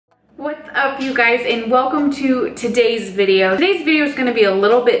up, you guys, and welcome to today's video. Today's video is going to be a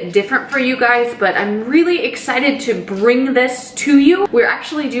little bit different for you guys, but I'm really excited to bring this to you. We're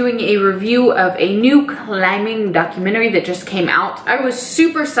actually doing a review of a new climbing documentary that just came out. I was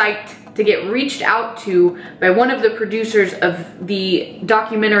super psyched to get reached out to by one of the producers of the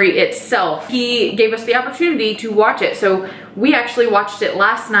documentary itself. He gave us the opportunity to watch it, so we actually watched it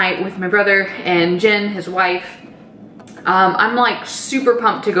last night with my brother and Jen, his wife. I'm like super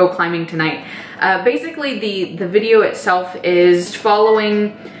pumped to go climbing tonight. Basically the video itself is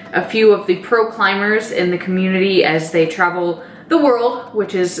following a few of the pro climbers in the community as they travel the world,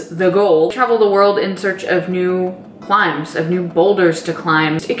 which is the goal. Travel the world in search of new climbs, of new boulders to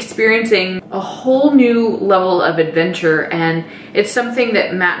climb, experiencing a whole new level of adventure, and it's something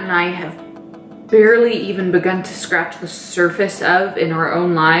that Matt and I have barely even begun to scratch the surface of in our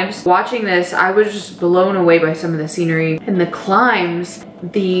own lives. Watching this, I was just blown away by some of the scenery and the climbs,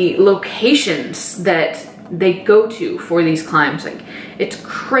 the locations that they go to for these climbs. Like, it's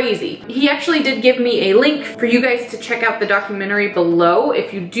crazy. He actually did give me a link for you guys to check out the documentary below.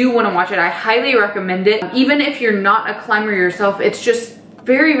 If you do want to watch it, I highly recommend it. Even if you're not a climber yourself, it's just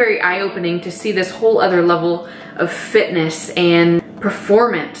very, very eye-opening to see this whole other level of fitness and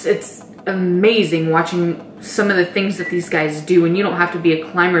performance. It's amazing watching some of the things that these guys do, and you don't have to be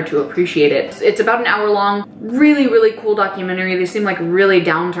a climber to appreciate it. It's about an hour long, really, really cool documentary. They seem like really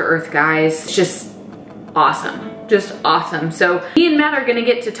down-to-earth guys. It's just awesome. Just awesome. So me and Matt are gonna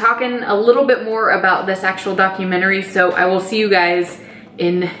get to talking a little bit more about this actual documentary, so I will see you guys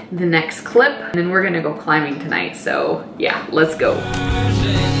in the next clip, and then we're gonna go climbing tonight. So yeah, let's go.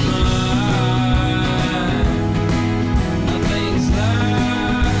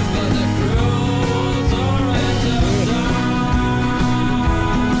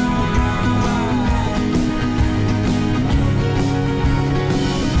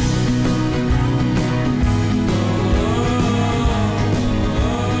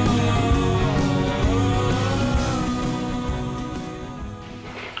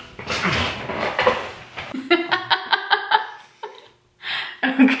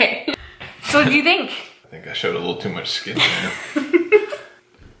 Okay, so what do you think? I think I showed a little too much skin there.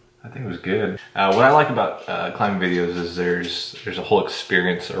 I think it was good. What I like about climbing videos is there's a whole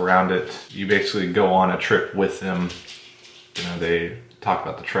experience around it. You basically go on a trip with them. You know, they talk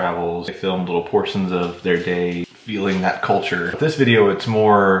about the travels. They film little portions of their day, feeling that culture. With this video, it's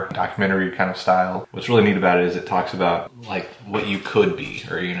more documentary kind of style. What's really neat about it is it talks about like what you could be,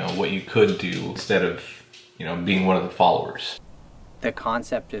 or you know, what you could do instead of, you know, being one of the followers. The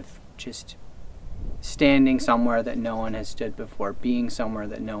concept of just standing somewhere that no one has stood before, being somewhere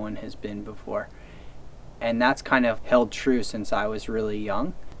that no one has been before. And that's kind of held true since I was really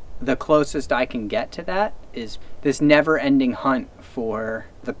young. The closest I can get to that is this never-ending hunt for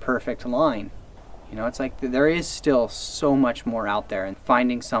the perfect line. You know, it's like there is still so much more out there, and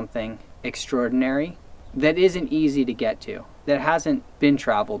finding something extraordinary that isn't easy to get to, that hasn't been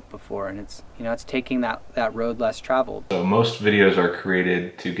traveled before, and it's, you know, it's taking that road less traveled. So most videos are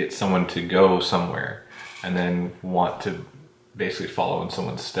created to get someone to go somewhere and then want to basically follow in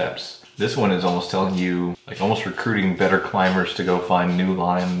someone's steps. This one is almost telling you, like almost recruiting better climbers to go find new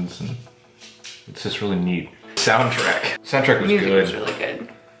lines, and it's just really neat. Soundtrack was Music good. was really good.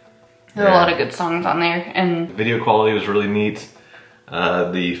 There were a lot of good songs on there, and the video quality was really neat.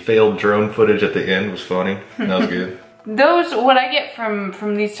 The failed drone footage at the end was funny. That was good. what I get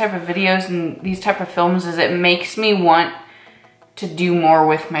from these type of videos and these type of films is it makes me want to do more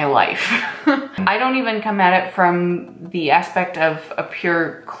with my life. I don't even come at it from the aspect of a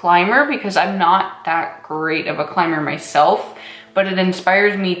pure climber, because I'm not that great of a climber myself, but it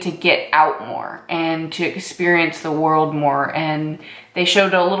inspires me to get out more and to experience the world more. And they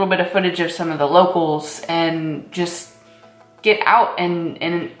showed a little bit of footage of some of the locals, and just get out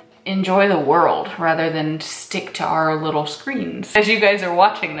and enjoy the world rather than stick to our little screens. As you guys are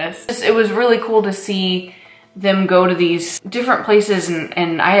watching this, it was really cool to see them go to these different places,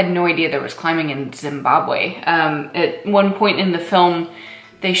 and I had no idea there was climbing in Zimbabwe. At one point in the film,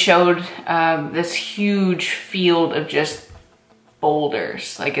 they showed this huge field of just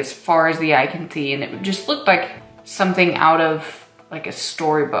boulders, like as far as the eye can see, and it just looked like something out of like a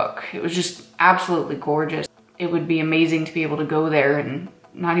storybook. It was just absolutely gorgeous. It would be amazing to be able to go there, and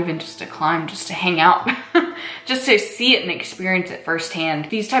not even just to climb, just to hang out, just to see it and experience it firsthand.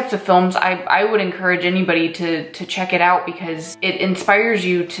 These types of films, I would encourage anybody to check it out, because it inspires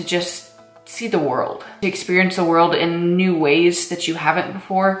you to just see the world, to experience the world in new ways that you haven't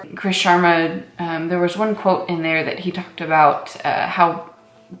before. Chris Sharma, there was one quote in there that he talked about how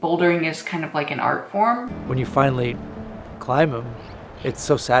bouldering is kind of like an art form. When you finally climb them, It's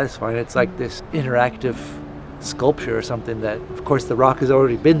so satisfying. It's like this interactive sculpture or something that, of course, the rock has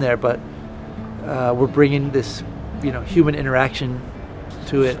already been there, but we're bringing this, you know, human interaction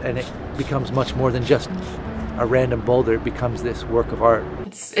to it, and it becomes much more than just a random boulder. It becomes this work of art.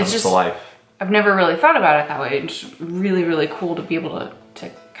 It's just life. I've never really thought about it that way. It's really, really cool to be able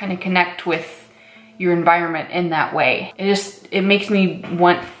to kind of connect with your environment in that way. It makes me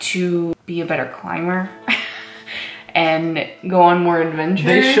want to be a better climber and go on more adventures.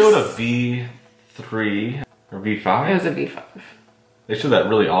 They showed a V3 or V5? It was a V5. They showed that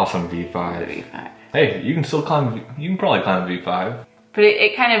really awesome V5. The V5. Hey, you can still climb, you can probably climb a V5. But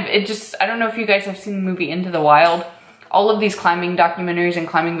it just, I don't know if you guys have seen the movie Into the Wild. All of these climbing documentaries and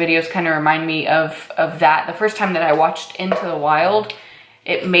climbing videos kind of remind me of that. The first time that I watched Into the Wild,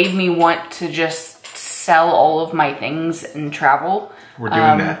 it made me want to just sell all of my things and travel. We're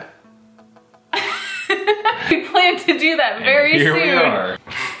doing that. We plan to do that very soon. Here we are.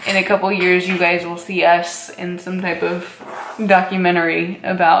 In a couple years, you guys will see us in some type of documentary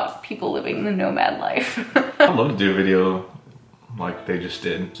about people living the nomad life. I'd love to do a video like they just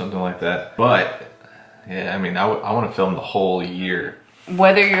did, something like that. But yeah, I mean, I want to film the whole year.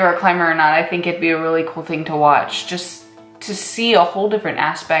 Whether you're a climber or not, I think it'd be a really cool thing to watch. Just to see a whole different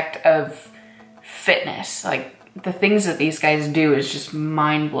aspect of fitness. Like, the things that these guys do is just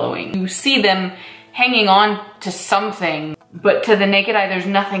mind-blowing. You see them hanging on to something, but to the naked eye, there's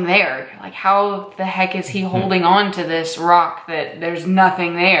nothing there. Like, how the heck is he holding on to this rock that there's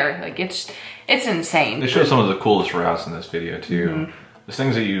nothing there? Like, it's insane. They show some of the coolest routes in this video too. The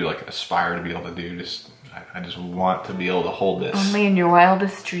things that you like aspire to be able to do. I just want to be able to hold this. Only in your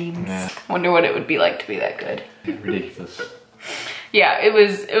wildest dreams. Yeah. Wonder what it would be like to be that good. Ridiculous. Yeah, it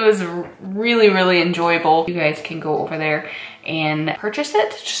was really, really enjoyable. You guys can go over there and purchase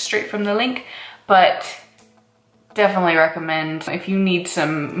it just straight from the link, but definitely recommend if you need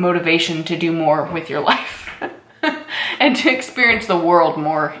some motivation to do more with your life and to experience the world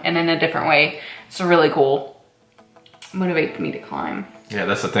more and in a different way. It's really cool. Motivates me to climb. Yeah,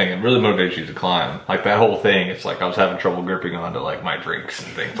 that's the thing. It really motivates you to climb. Like that whole thing, it's like I was having trouble gripping onto like my drinks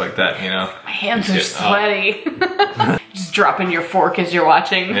and things like that, you know? My hands are sweaty. Just dropping your fork as you're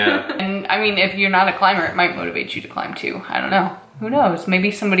watching. Yeah. And I mean, if you're not a climber, it might motivate you to climb too. I don't know. Who knows?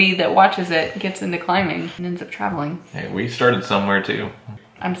 Maybe somebody that watches it gets into climbing and ends up traveling. Hey, we started somewhere too.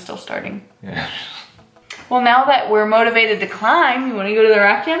 I'm still starting. Yeah. Well, now that we're motivated to climb, you want to go to the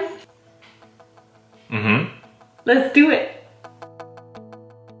rock gym? Mm-hmm. Let's do it.